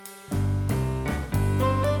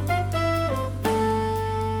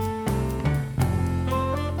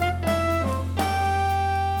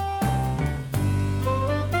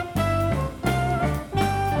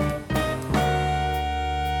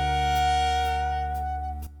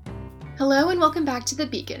Hello and welcome back to The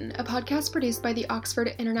Beacon, a podcast produced by the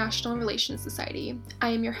Oxford International Relations Society. I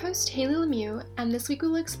am your host, Haley Lemieux, and this week we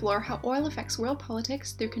will explore how oil affects world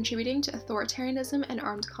politics through contributing to authoritarianism and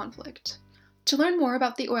armed conflict. To learn more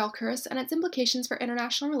about the oil curse and its implications for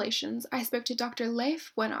international relations, I spoke to Dr.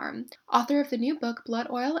 Leif Wenarm, author of the new book Blood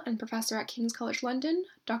Oil and professor at King's College London,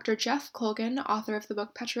 Dr. Jeff Colgan, author of the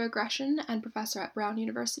book Petroaggression and professor at Brown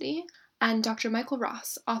University, and Dr. Michael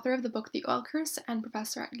Ross, author of the book The Oil Curse and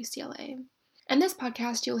professor at UCLA. In this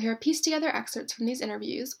podcast, you'll hear pieced together excerpts from these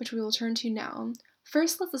interviews, which we will turn to now.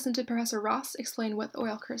 First, let's listen to Professor Ross explain what the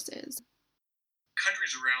oil curse is.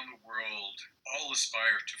 Countries around the world all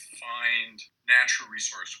aspire to find natural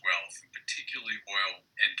resource wealth, and particularly oil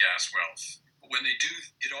and gas wealth. But when they do,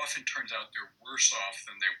 it often turns out they're worse off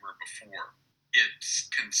than they were before. It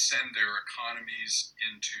can send their economies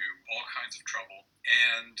into all kinds of trouble.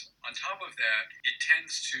 And on top of that, it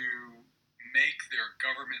tends to make their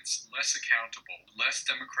governments less accountable, less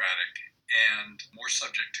democratic, and more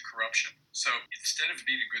subject to corruption. So instead of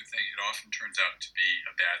being a good thing, it often turns out to be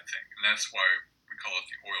a bad thing. And that's why we call it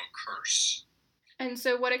the oil curse. And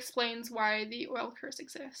so what explains why the oil curse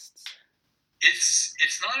exists?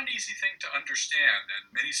 It's not an easy thing to understand,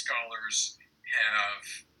 and many scholars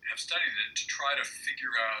have studied it to try to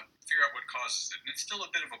figure out what causes it. And it's still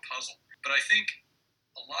a bit of a puzzle. But I think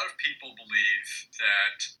a lot of people believe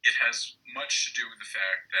that it has much to do with the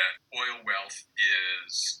fact that oil wealth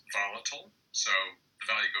is volatile, so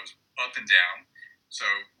the value goes up and down. So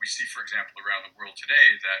we see, for example, around the world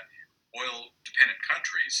today that oil-dependent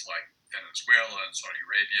countries like Venezuela and Saudi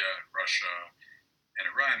Arabia and Russia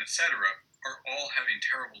and Iran, etc., are all having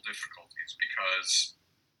terrible difficulties because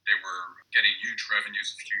they were getting huge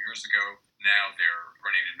revenues a few years ago. Now they're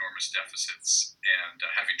running enormous deficits and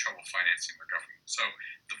having trouble financing their government. So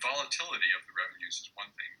the volatility of the revenues is one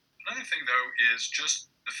thing. Another thing, though, is just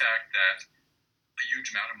the fact that a huge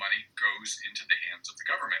amount of money goes into the hands of the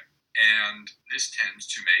government. And this tends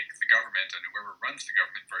to make the government and whoever runs the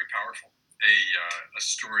government very powerful. A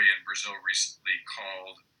story in Brazil recently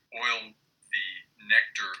called oil the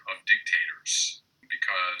nectar of dictators,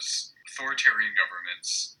 because authoritarian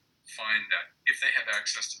governments find that if they have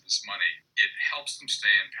access to this money, it helps them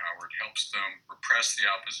stay in power, it helps them repress the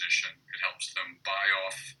opposition, it helps them buy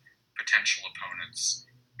off potential opponents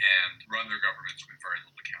and run their governments with very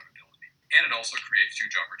little accountability. And it also creates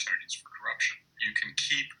huge opportunities for corruption. You can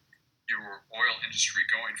keep your oil industry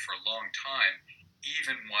going for a long time,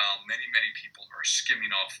 even while many people are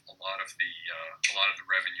skimming off a lot of the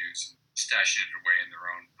revenues and stashing it away in their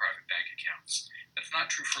own private bank accounts. That's not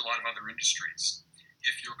true for a lot of other industries.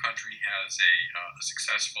 If your country has a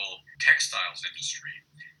successful textiles industry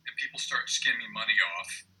and people start skimming money off,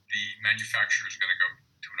 the manufacturer is going to go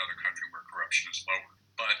to another country where corruption is lower.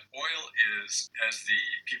 But oil is, as the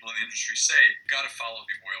people in the industry say, you've got to follow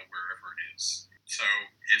the oil wherever it is. So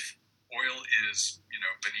if oil is,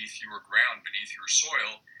 beneath your ground, beneath your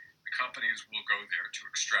soil, the companies will go there to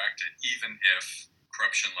extract it, even if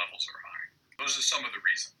corruption levels are high. Those are some of the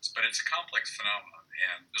reasons, but it's a complex phenomenon,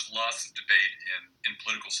 and there's lots of debate in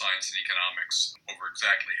political science and economics over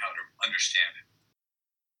exactly how to understand it.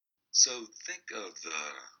 So think of the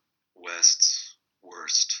West's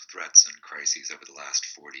worst threats and crises over the last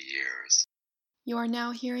 40 years. You are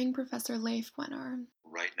now hearing Professor Leif Wenarm.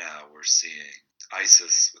 Right now we're seeing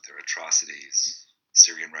ISIS with their atrocities,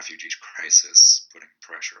 Syrian refugee crisis putting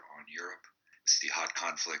pressure on Europe. We see hot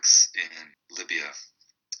conflicts in Libya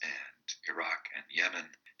and Iraq and Yemen,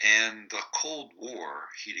 and the Cold War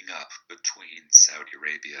heating up between Saudi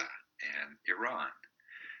Arabia and Iran.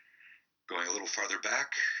 Going a little farther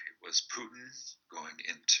back, it was Putin going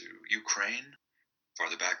into Ukraine.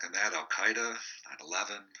 Farther back than that, Al-Qaeda,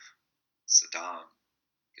 9/11, Saddam,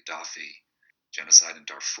 Gaddafi, genocide in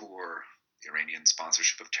Darfur, the Iranian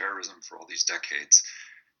sponsorship of terrorism for all these decades.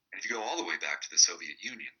 And if you go all the way back to the Soviet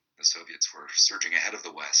Union, the Soviets were surging ahead of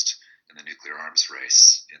the West in the nuclear arms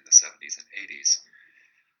race in the 70s and 80s.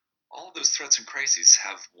 All of those threats and crises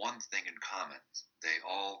have one thing in common. They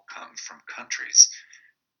all come from countries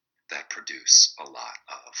that produce a lot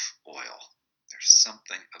of oil. There's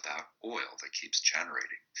something about oil that keeps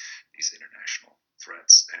generating these international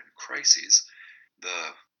threats and crises.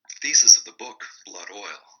 The thesis of the book, Blood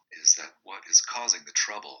Oil, is that what is causing the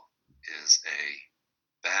trouble is a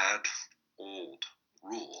bad, old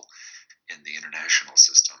rule in the international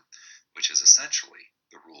system, which is essentially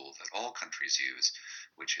the rule that all countries use,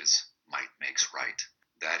 which is might makes right.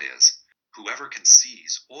 That is, whoever can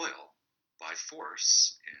seize oil by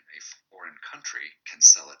force in a foreign country can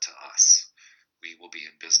sell it to us. We will be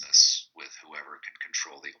in business with whoever can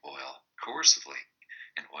control the oil coercively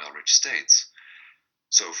in oil-rich states.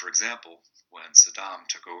 So, for example, when Saddam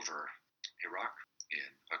took over Iraq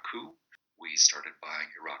in a coup, we started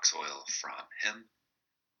buying Iraq's oil from him.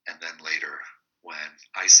 And then later, when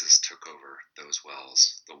ISIS took over those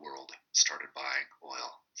wells, the world started buying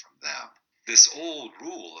oil from them. This old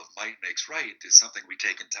rule of might makes right is something we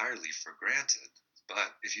take entirely for granted.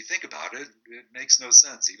 But if you think about it, it makes no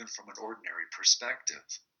sense, even from an ordinary perspective.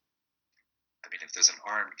 I mean, if there's an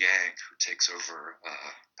armed gang who takes over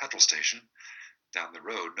a petrol station down the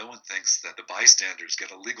road, no one thinks that the bystanders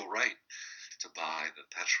get a legal right to buy the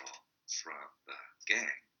petrol from the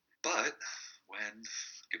gang. But when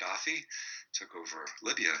Gaddafi took over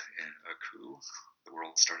Libya in a coup, the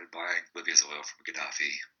world started buying Libya's oil from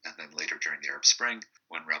Gaddafi. And then later during the Arab Spring,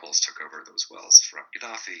 when rebels took over those wells from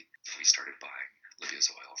Gaddafi, we started buying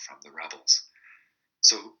Libya's oil from the rebels.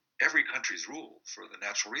 So every country's rule for the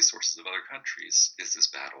natural resources of other countries is this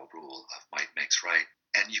bad old rule of might makes right.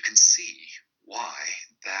 And you can see why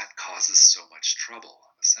that causes so much trouble.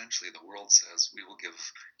 Essentially, the world says we will give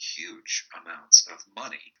huge amounts of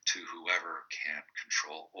money to whoever can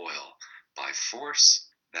control oil by force.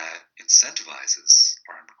 That incentivizes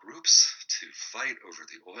armed groups to fight over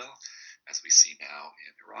the oil, as we see now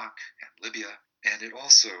in Iraq and Libya. And it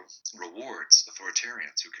also rewards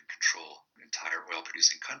authoritarians who can control an entire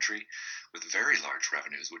oil-producing country with very large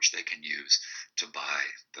revenues, which they can use to buy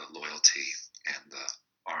the loyalty and the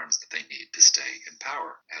arms that they need to stay in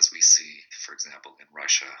power, as we see, for example, in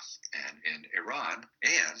Russia and in Iran.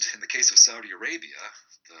 And in the case of Saudi Arabia,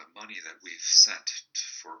 the money that we've sent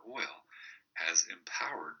for oil has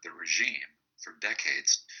empowered the regime for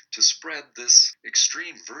decades to spread this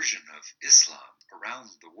extreme version of Islam around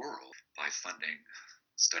the world by funding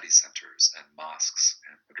study centers and mosques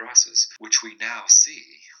and madrasas, which we now see,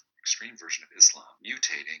 extreme version of Islam,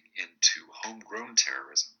 mutating into homegrown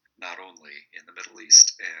terrorism, not only in the Middle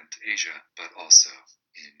East and Asia, but also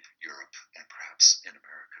in Europe and perhaps in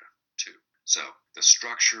America too. So the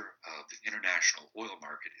structure of the international oil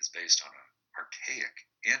market is based on an archaic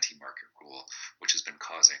anti-market rule, which has been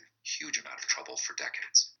causing a huge amount of trouble for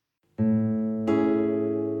decades.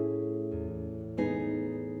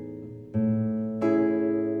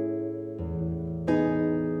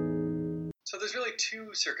 So there's really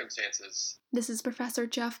two circumstances. This is Professor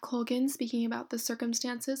Jeff Colgan speaking about the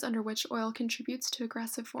circumstances under which oil contributes to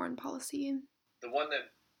aggressive foreign policy. The one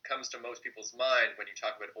that comes to most people's mind when you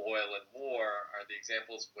talk about oil and war are the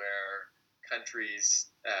examples where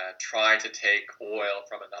countries try to take oil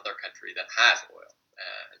from another country that has oil.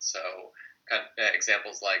 And so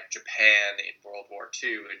examples like Japan in World War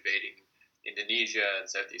II invading Indonesia and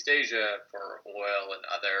Southeast Asia for oil and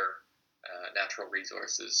other natural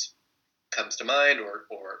resources comes to mind, or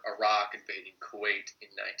Iraq invading Kuwait in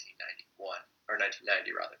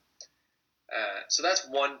 1990 rather. So that's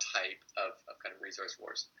one type of kind of resource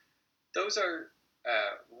wars. Those are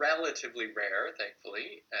relatively rare,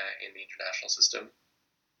 thankfully, in the international system.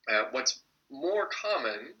 What's more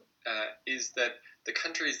common is that the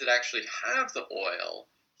countries that actually have the oil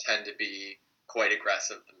tend to be quite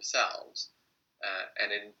aggressive themselves.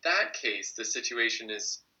 And in that case, the situation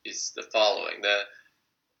is the following.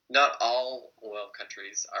 Not all oil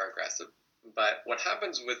countries are aggressive, but what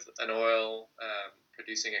happens with an oil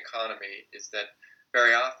producing economy is that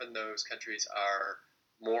very often those countries are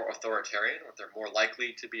more authoritarian, or they're more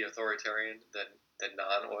likely to be authoritarian than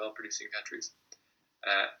non-oil producing countries.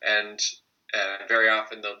 And very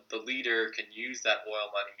often the leader can use that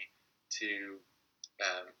oil money to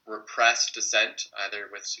repress dissent, either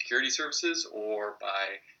with security services or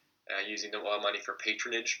by using the oil money for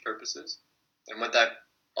patronage purposes. And what that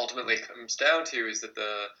ultimately comes down to is that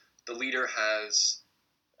the leader has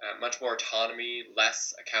much more autonomy,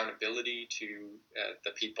 less accountability to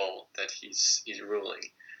the people that he's ruling,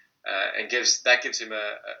 and gives him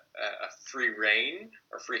a free rein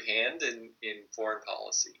or free hand in foreign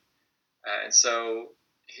policy. And so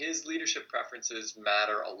his leadership preferences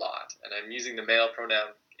matter a lot. And I'm using the male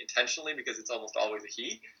pronoun intentionally because it's almost always a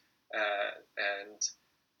he. And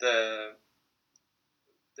the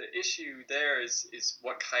issue there is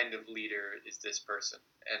what kind of leader is this person?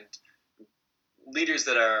 And leaders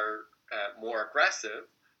that are more aggressive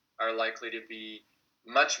are likely to be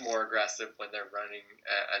much more aggressive when they're running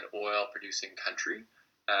an oil-producing country,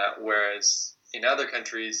 whereas in other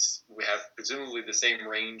countries we have presumably the same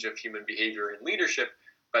range of human behavior and leadership,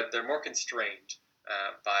 but they're more constrained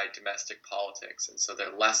by domestic politics, and so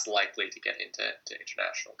they're less likely to get into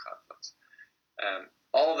international conflicts.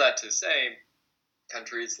 All of that to say,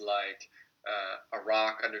 countries like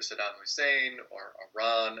Iraq under Saddam Hussein, or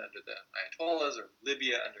Iran under the Ayatollahs, or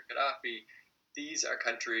Libya under Gaddafi, these are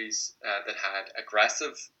countries that had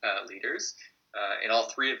aggressive leaders, In all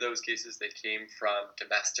three of those cases, they came from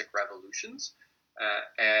domestic revolutions,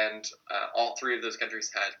 and all three of those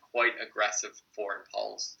countries had quite aggressive foreign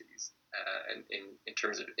policies in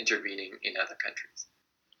terms of intervening in other countries.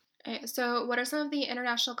 So what are some of the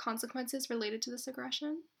international consequences related to this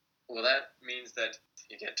aggression? Well, that means that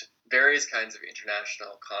you get various kinds of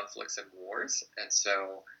international conflicts and wars. And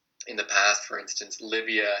so in the past, for instance,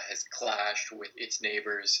 Libya has clashed with its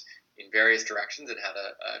neighbors in various directions. It had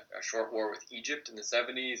a short war with Egypt in the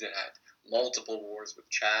 70s. It had multiple wars with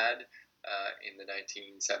Chad in the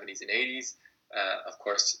 1970s and 80s. Of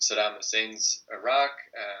course, Saddam Hussein's Iraq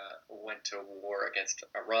went to war against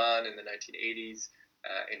Iran in the 1980s.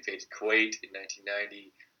 Invaded Kuwait in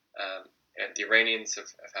 1990, and the Iranians have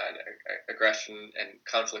had aggression and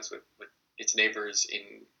conflicts with its neighbors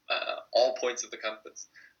in all points of the compass.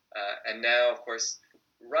 And now, of course,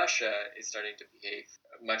 Russia is starting to behave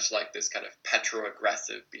much like this kind of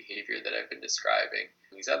petro-aggressive behavior that I've been describing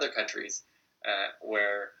in these other countries,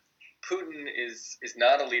 where Putin is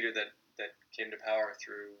not a leader that came to power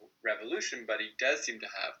through revolution, but he does seem to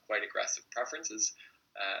have quite aggressive preferences,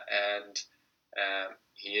 and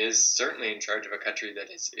he is certainly in charge of a country that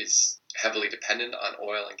is heavily dependent on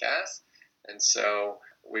oil and gas. And so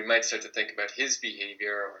we might start to think about his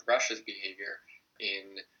behavior or Russia's behavior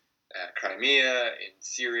in Crimea, in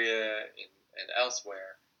Syria, and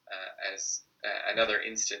elsewhere as another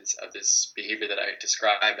instance of this behavior that I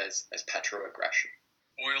describe as petro-aggression.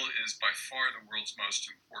 Oil is by far the world's most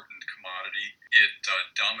important commodity. It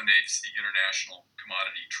dominates the international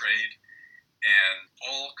commodity trade. And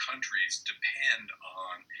all countries depend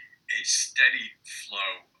on a steady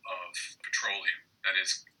flow of petroleum. That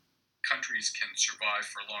is, countries can survive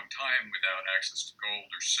for a long time without access to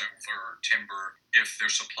gold or silver or timber. If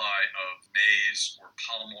their supply of maize or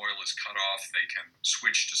palm oil is cut off, they can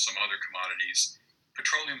switch to some other commodities.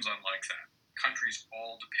 Petroleum's unlike that. Countries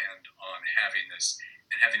all depend on having this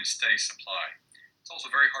and having a steady supply. It's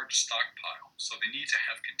also very hard to stockpile, so they need to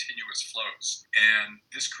have continuous flows. And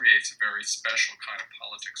this creates a very special kind of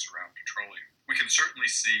politics around petroleum. We can certainly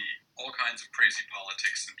see all kinds of crazy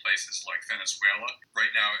politics in places like Venezuela.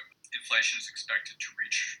 Right now, inflation is expected to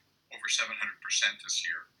reach over 700% this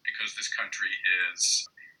year because this country is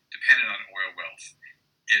dependent on oil wealth.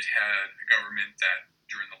 It had a government that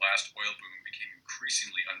during the last oil boom became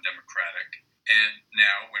increasingly undemocratic. And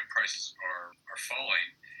now when prices are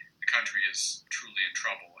falling, the country is truly in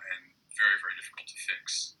trouble and very, very difficult to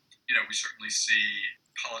fix. You know, we certainly see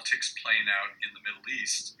politics playing out in the Middle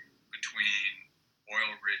East between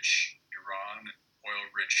oil-rich Iran,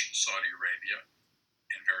 oil-rich Saudi Arabia,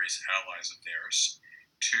 and various allies of theirs,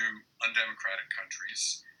 to undemocratic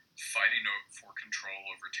countries fighting for control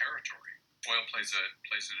over territory. Oil plays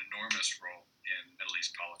an enormous role in Middle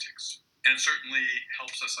East politics. And it certainly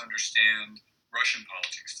helps us understand Russian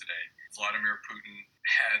politics today. Vladimir Putin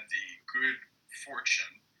had the good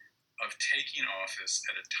fortune of taking office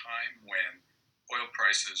at a time when oil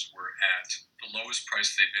prices were at the lowest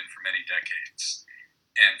price they'd been for many decades.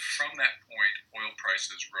 And from that point, oil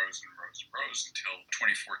prices rose and rose and rose until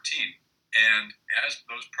 2014. And as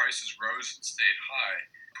those prices rose and stayed high,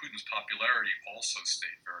 Putin's popularity also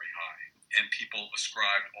stayed very high. And people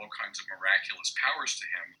ascribed all kinds of miraculous powers to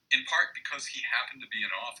him, in part because he happened to be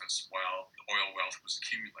in office while the oil wealth was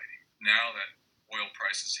accumulating. Now that oil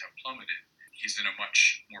prices have plummeted, he's in a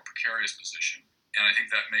much more precarious position. And I think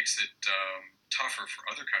that makes it tougher for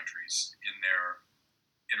other countries in their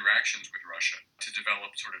interactions with Russia to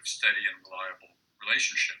develop sort of steady and reliable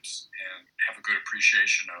relationships and have a good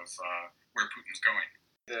appreciation of where Putin's going.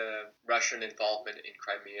 The Russian involvement in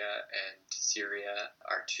Crimea and Syria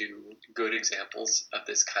are two good examples of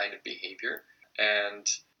this kind of behavior. And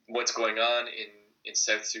what's going on in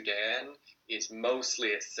South Sudan is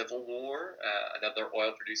mostly a civil war, another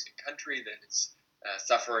oil-producing country that is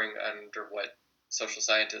suffering under what social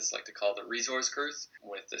scientists like to call the resource curse,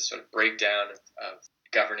 with this sort of breakdown of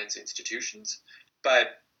governance institutions.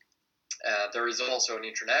 But there is also an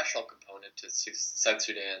international component to South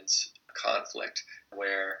Sudan's conflict,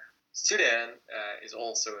 where Sudan is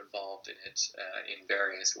also involved in it in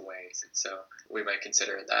various ways, and so we might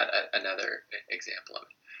consider that another example of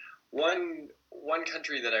it. One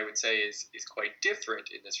country that I would say is quite different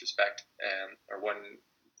in this respect, or one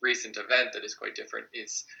recent event that is quite different,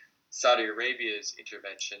 is Saudi Arabia's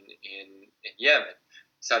intervention in Yemen.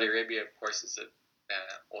 Saudi Arabia, of course, is an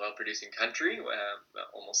oil-producing country,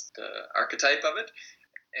 almost the archetype of it.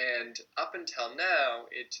 And up until now,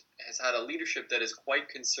 it has had a leadership that is quite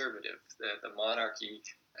conservative. The monarchy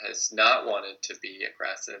has not wanted to be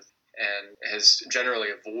aggressive and has generally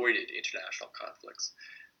avoided international conflicts.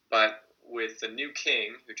 But with the new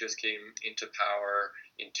king who just came into power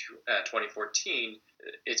in 2014,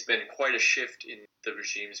 it's been quite a shift in the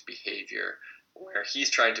regime's behavior, where he's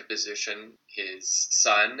trying to position his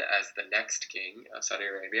son as the next king of Saudi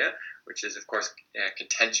Arabia, which is, of course,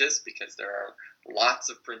 contentious because there are lots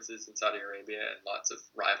of princes in Saudi Arabia and lots of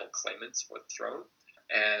rival claimants for the throne.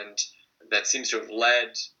 And that seems to have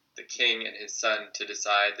led the king and his son to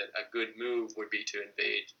decide that a good move would be to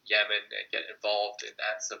invade Yemen and get involved in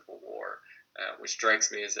that civil war, which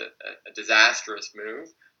strikes me as a disastrous move,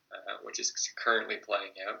 which is currently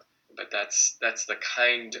playing out. But that's the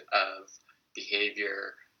kind of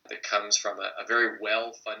behavior that comes from a very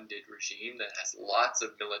well-funded regime that has lots of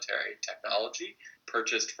military technology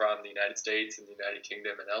purchased from the United States and the United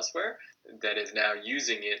Kingdom and elsewhere, that is now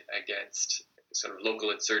using it against sort of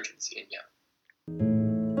local insurgency in Yemen.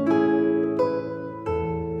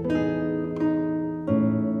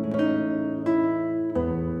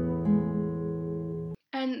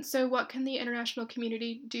 And so what can the international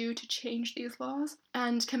community do to change these laws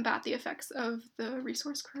and combat the effects of the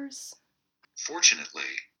resource curse? Fortunately,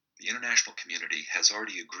 the international community has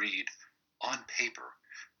already agreed on paper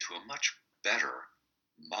to a much better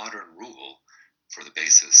modern rule for the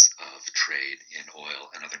basis of trade in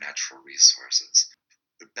oil and other natural resources.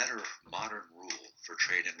 The better modern rule for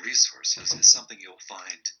trade in resources is something you'll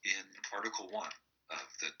find in Article 1 of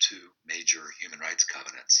the two major human rights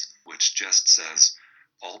covenants, which just says,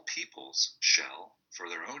 all peoples shall, for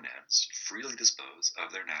their own ends, freely dispose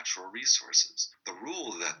of their natural resources. The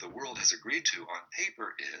rule that the world has agreed to on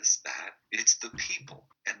paper is that it's the people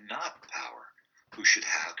and not power who should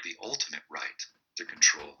have the ultimate right to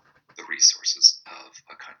control the resources of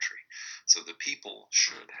a country. So the people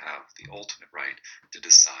should have the ultimate right to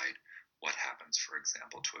decide what happens, for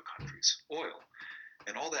example, to a country's oil.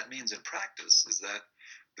 And all that means in practice is that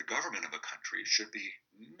the government of a country should be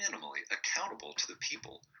minimally accountable to the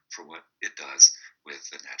people for what it does with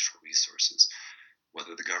the natural resources.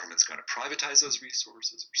 Whether the government's going to privatize those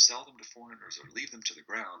resources or sell them to foreigners or leave them to the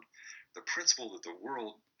ground, the principle that the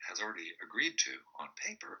world has already agreed to on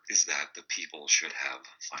paper is that the people should have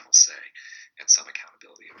final say and some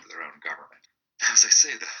accountability over their own government. As I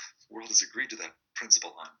say, the world has agreed to that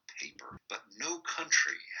principle on paper, but no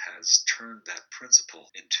country has turned that principle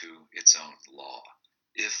into its own law.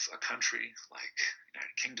 If a country like the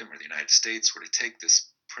United Kingdom or the United States were to take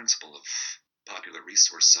this principle of popular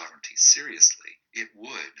resource sovereignty seriously, it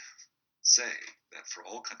would say that for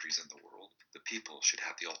all countries in the world, the people should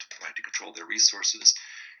have the ultimate right to control their resources,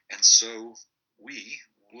 and so we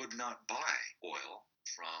would not buy oil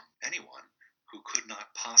from anyone who could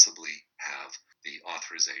not possibly have the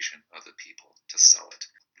authorization of the people to sell it.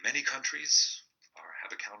 Many countries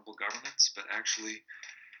have accountable governments, but actually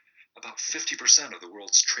about 50% of the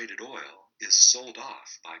world's traded oil is sold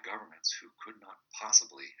off by governments who could not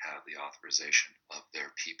possibly have the authorization of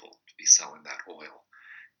their people to be selling that oil.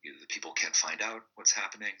 Either the people can't find out what's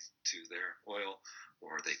happening to their oil,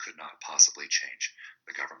 or they could not possibly change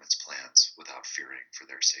the government's plans without fearing for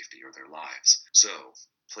their safety or their lives. So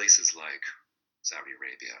places like Saudi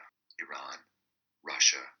Arabia, Iran,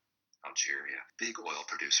 Russia, Algeria, big oil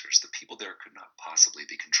producers, the people there could not possibly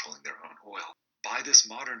be controlling their own oil. By this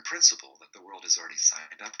modern principle that the world has already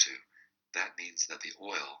signed up to, that means that the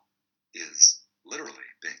oil is literally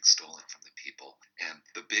being stolen from the people. And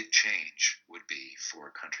the big change would be for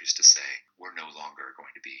countries to say, we're no longer going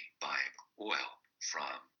to be buying oil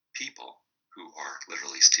from people who are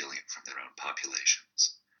literally stealing it from their own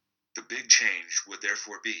populations. The big change would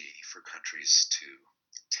therefore be for countries to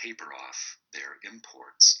taper off their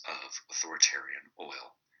imports of authoritarian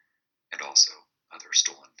oil and also other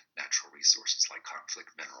stolen natural resources like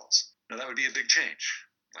conflict minerals. Now that would be a big change.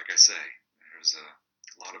 Like I say, there's a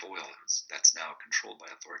lot of oil that's now controlled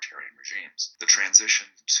by authoritarian regimes. The transition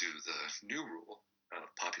to the new rule of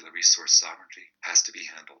popular resource sovereignty has to be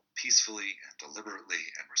handled peacefully and deliberately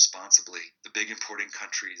and responsibly. The big importing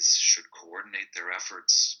countries should coordinate their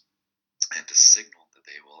efforts and to signal that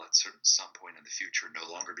they will at some point in the future no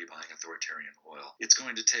longer be buying authoritarian oil. It's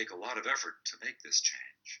going to take a lot of effort to make this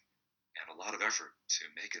change, and a lot of effort to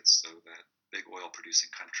make it so that big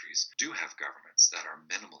oil-producing countries do have governments that are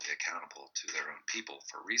minimally accountable to their own people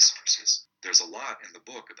for resources. There's a lot in the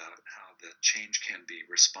book about how the change can be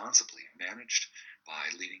responsibly managed by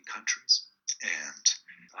leading countries, and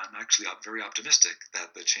I'm actually very optimistic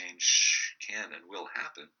that the change can and will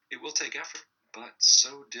happen. It will take effort, but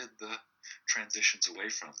so did the transitions away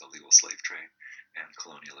from the legal slave trade and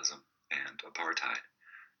colonialism and apartheid.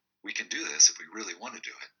 We can do this if we really want to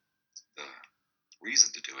do it. The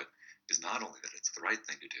reason to do it is not only that it's the right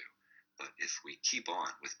thing to do, But if we keep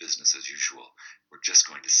on with business as usual, we're just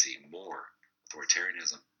going to see more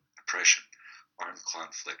authoritarianism, oppression, armed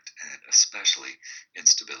conflict, and especially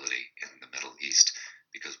instability in the Middle East,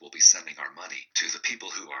 because we'll be sending our money to the people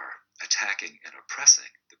who are attacking and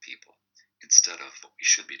oppressing the people instead of what we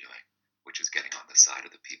should be doing, which is getting on the side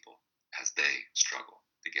of the people as they struggle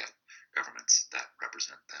to get governments that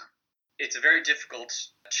represent them. It's a very difficult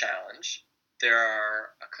challenge. There are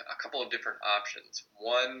a couple of different options.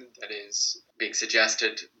 One that is being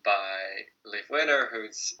suggested by Leif Winner,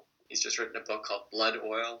 he's just written a book called Blood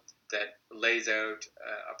Oil that lays out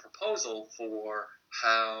a proposal for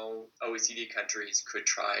how OECD countries could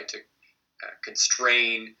try to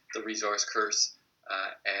constrain the resource curse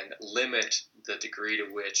and limit the degree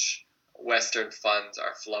to which Western funds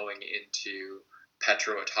are flowing into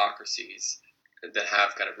petro-autocracies that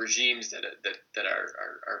have kind of regimes that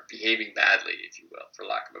are behaving badly, if you will, for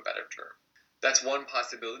lack of a better term. That's one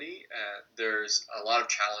possibility. There's a lot of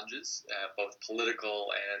challenges, both political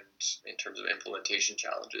and in terms of implementation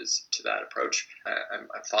challenges to that approach. I'm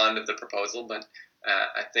fond of the proposal, but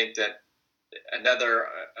I think that another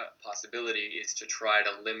possibility is to try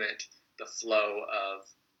to limit the flow of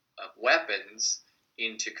weapons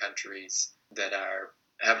into countries that are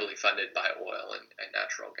heavily funded by oil and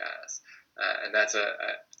natural gas. And that's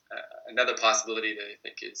another possibility that I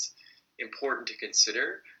think is important to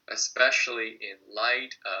consider, especially in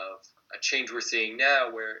light of a change we're seeing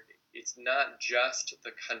now where it's not just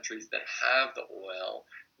the countries that have the oil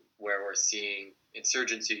where we're seeing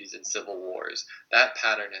insurgencies and civil wars. That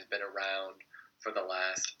pattern has been around for the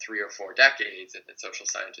last 3 or 4 decades, and that social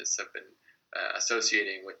scientists have been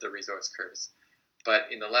associating with the resource curse. But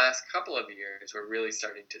in the last couple of years, we're really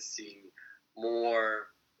starting to see more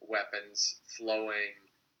weapons flowing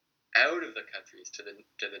out of the countries to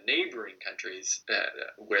the neighboring countries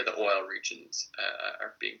where the oil regions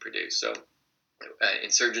are being produced. So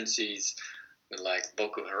insurgencies like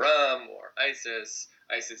Boko Haram or ISIS.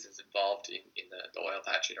 ISIS is involved in the oil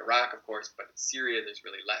patch in Iraq, of course, but in Syria there's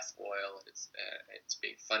really less oil, and it's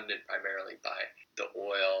being funded primarily by the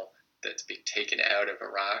oil that's being taken out of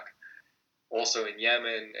Iraq. Also in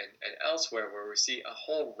Yemen and elsewhere, where we see a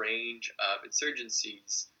whole range of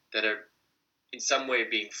insurgencies that are in some way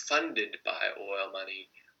being funded by oil money,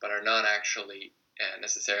 but are not actually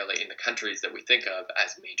necessarily in the countries that we think of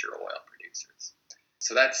as major oil producers.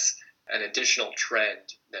 So that's an additional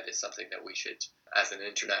trend that is something that we should, as an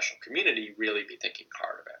international community, really be thinking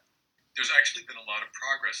hard about. There's actually been a lot of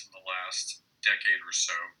progress in the last decade or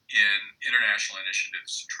so in international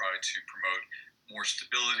initiatives to try to promote more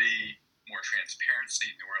stability, more transparency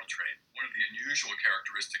in the oil trade. One of the unusual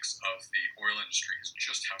characteristics of the oil industry is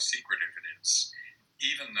just how secretive it is.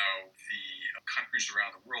 Even though the countries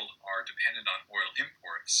around the world are dependent on oil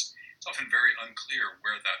imports, it's often very unclear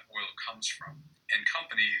where that oil comes from. And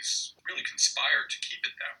companies really conspire to keep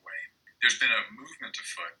it that way. There's been a movement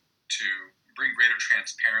afoot to bring greater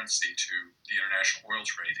transparency to the international oil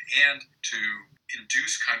trade and to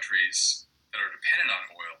induce countries that are dependent on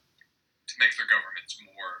oil to make their governments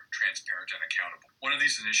more transparent and accountable. One of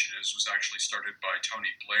these initiatives was actually started by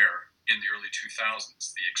Tony Blair in the early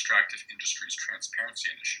 2000s, the Extractive Industries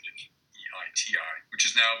Transparency Initiative, EITI, which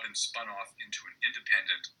has now been spun off into an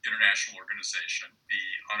independent international organization. The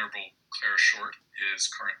Honorable Claire Short is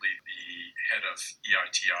currently the head of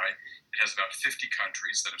EITI. It has about 50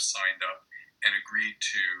 countries that have signed up and agreed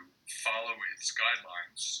to follow its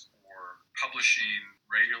guidelines for publishing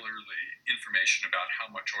regularly information about how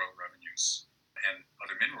much oil revenues and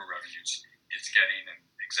other mineral revenues it's getting and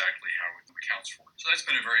exactly how it accounts for it. So that's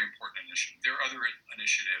been a very important initiative. There are other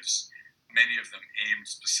initiatives, many of them aimed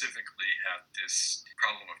specifically at this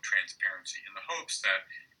problem of transparency in the hopes that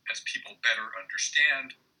as people better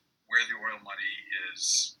understand where the oil money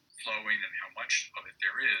is flowing and how much of it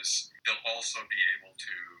there is, they'll also be able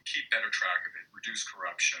to keep better track of it, reduce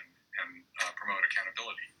corruption, and promote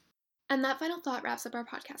accountability. And that final thought wraps up our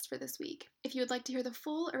podcast for this week. If you would like to hear the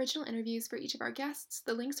full original interviews for each of our guests,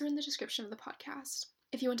 the links are in the description of the podcast.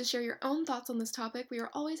 If you want to share your own thoughts on this topic, we are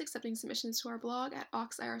always accepting submissions to our blog at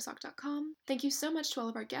oxirsoc.com. Thank you so much to all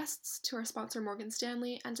of our guests, to our sponsor Morgan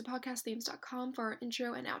Stanley, and to podcastthemes.com for our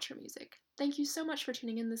intro and outro music. Thank you so much for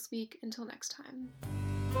tuning in this week. Until next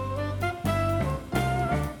time.